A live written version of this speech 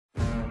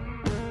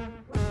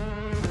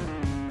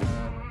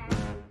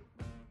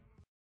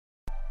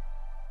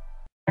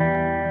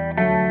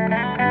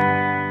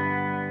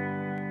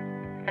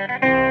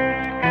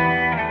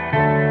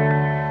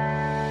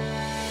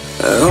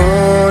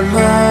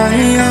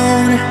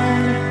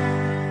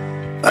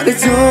I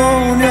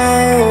don't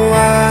know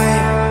why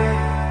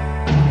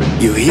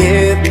you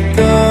hit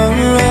the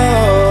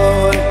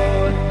road,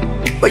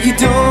 but you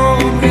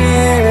don't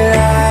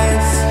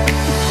realize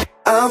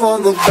I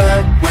won't look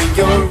back when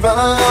you're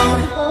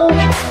around.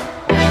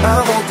 I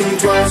won't think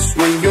twice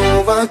when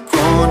you're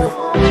gone.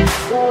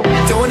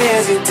 Don't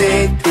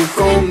hesitate to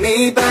call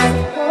me back,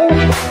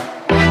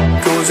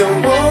 'cause I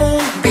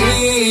won't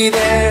be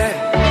there.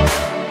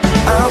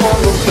 I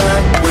won't look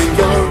back when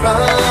you're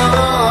around.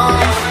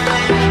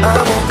 I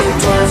won't think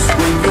twice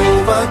when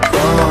you're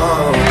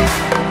gone.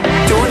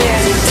 Don't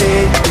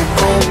hesitate to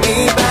call me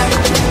back,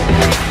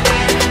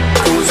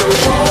 'cause I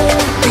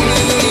won't be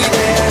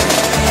there.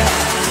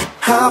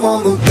 I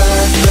won't look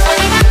back.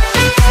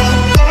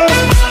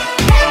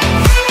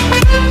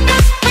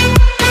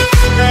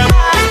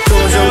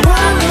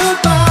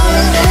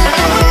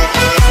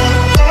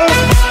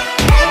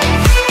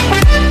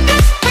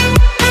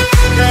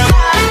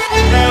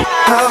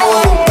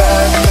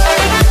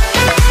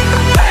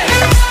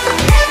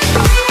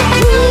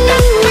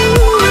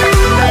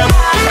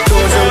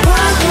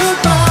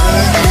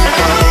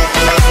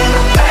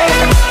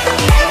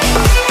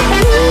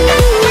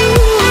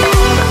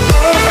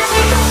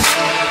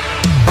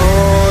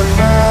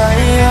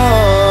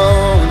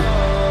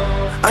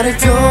 I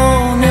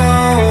don't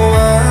know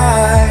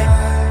why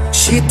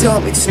she told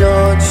me it's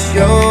not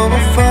your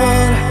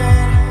fault,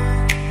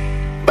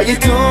 but you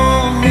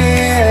don't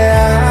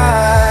realize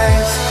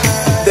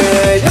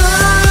that I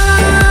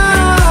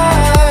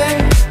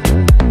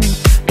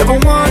never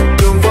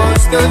wonder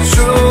what's the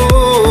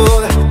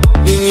truth.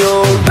 In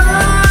your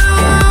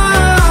eyes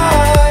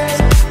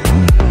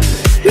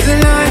there's a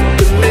light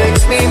that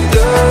makes me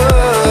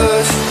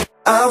blush.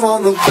 I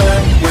won't look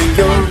back when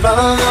you're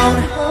around.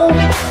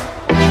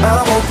 I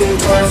won't think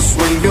twice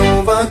when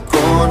you're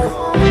gone.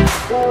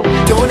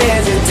 Don't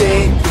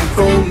hesitate to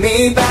call me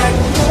back,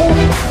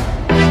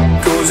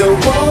 'cause I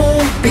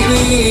won't be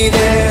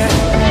there.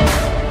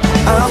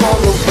 I won't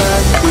look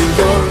back when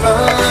you're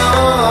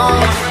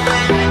around.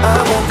 I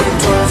won't think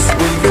twice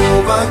when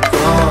you're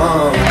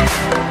gone.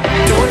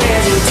 Don't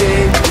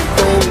hesitate to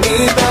call me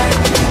back,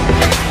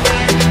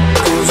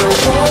 'cause I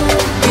won't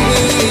be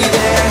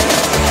there.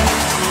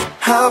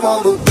 I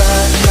won't look back.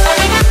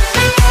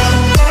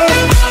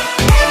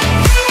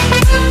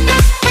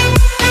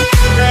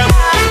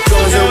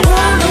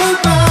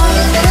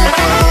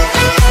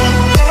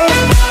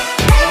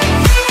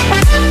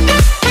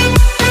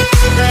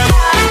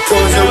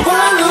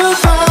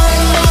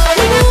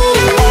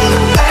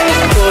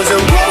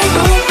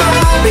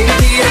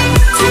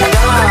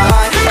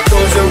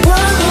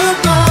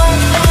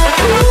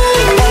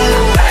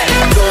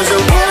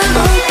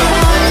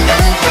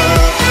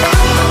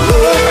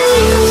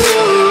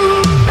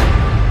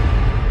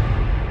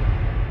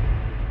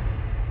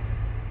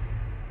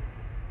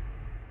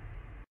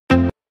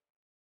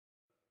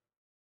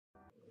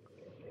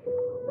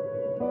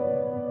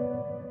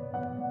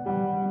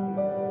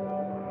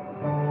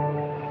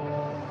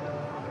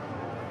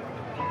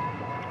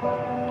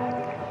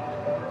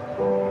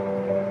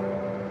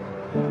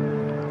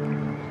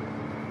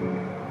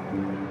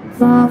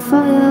 The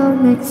fire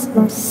makes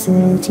the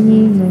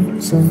city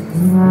look so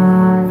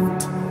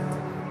bright.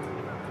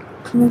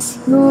 Close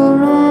your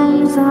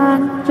eyes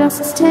and just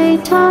stay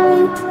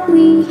tight.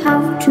 We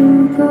have to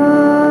go.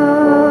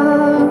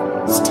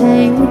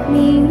 Stay with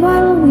me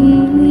while we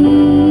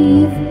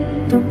leave.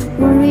 Don't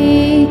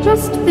worry,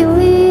 just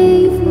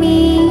believe me.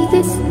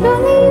 This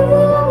journey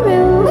will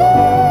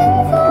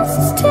relieve us.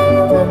 Stay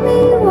with me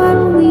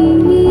while we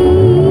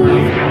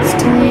leave.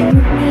 Stay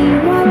with me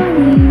while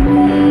we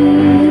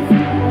leave.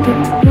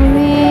 Don't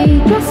worry,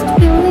 just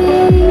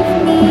believe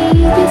me.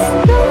 This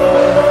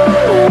journey will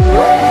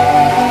relieve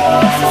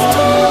us.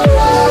 Stay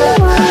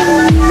while we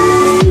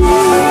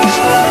leave.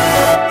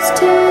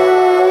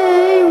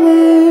 Stay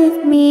with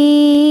me.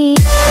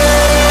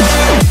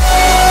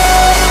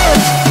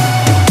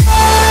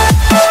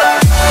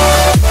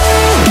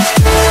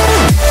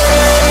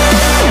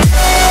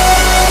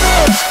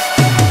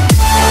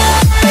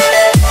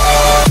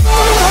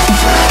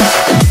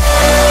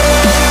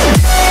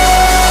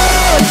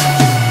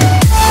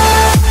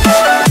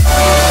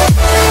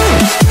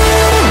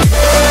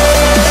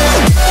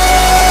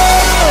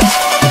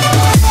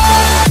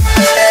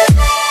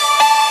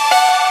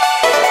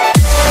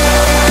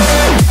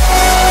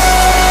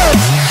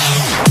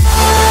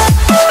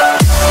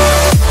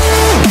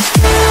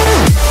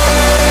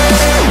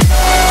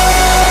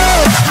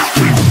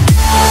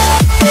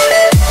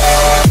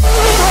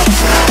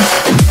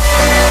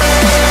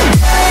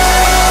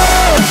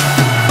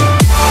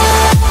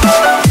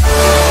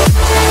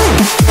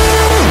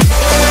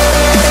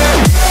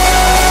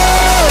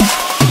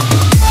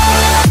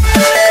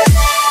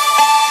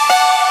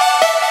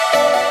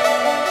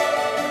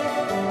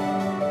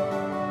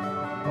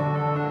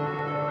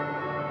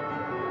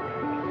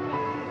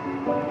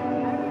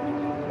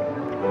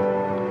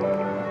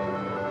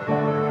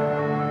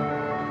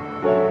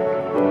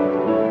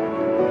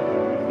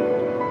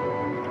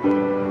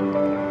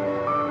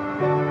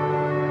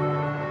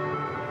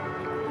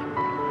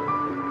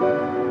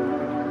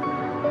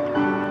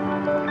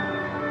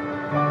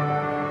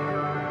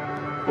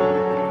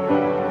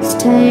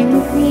 Stay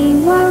with me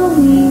while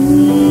we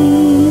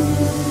leave.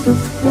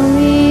 Don't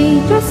worry,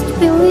 just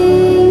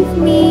believe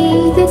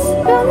me. This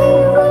journey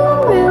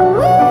will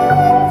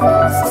relieve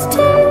us.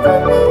 Stay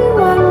with me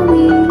while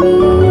we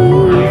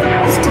leave.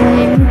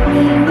 Stay with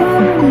me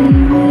while we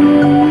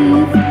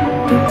leave.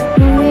 Don't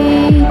worry,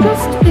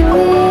 just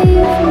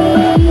believe me.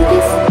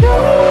 This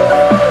journey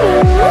will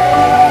relieve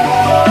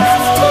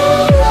us. Stay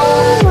with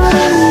me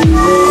while we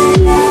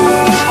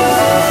leave.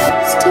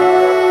 Stay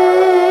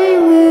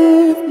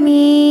with me.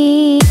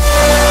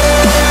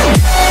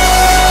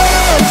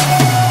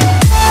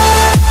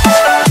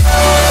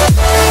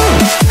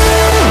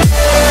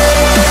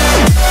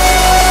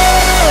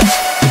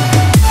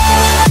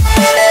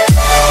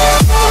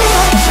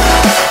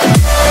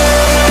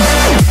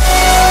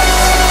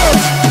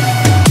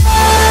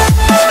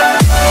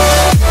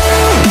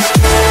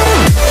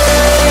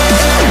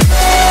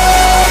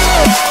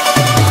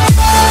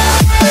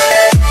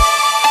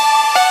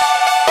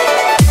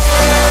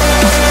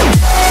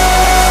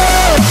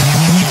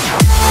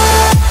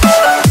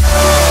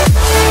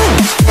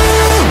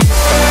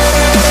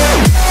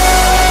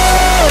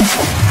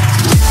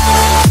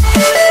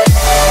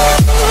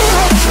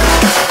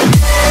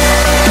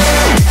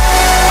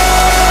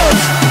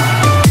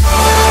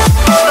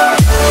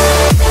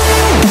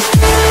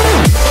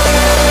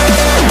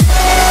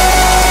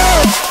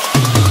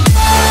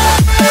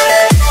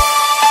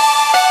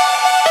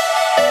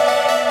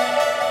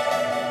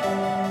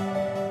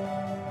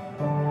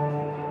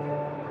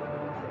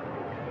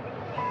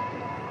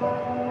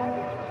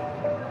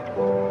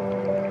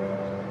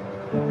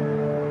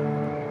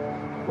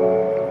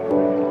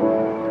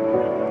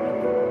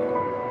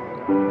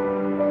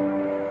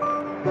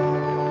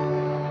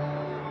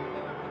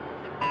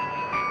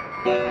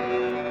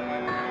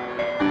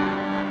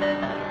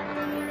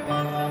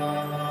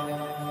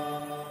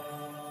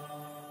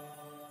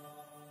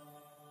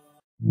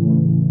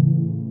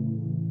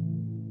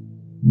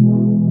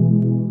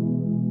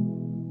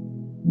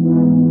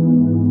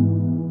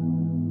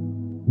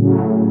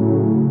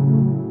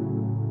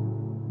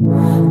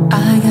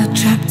 I got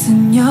trapped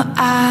in your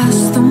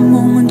eyes the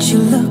moment you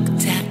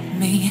looked at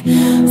me.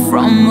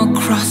 From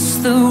across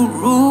the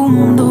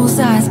room, those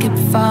eyes kept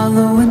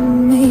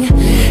following me.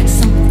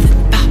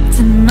 Something popped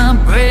in my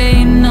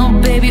brain, oh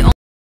baby,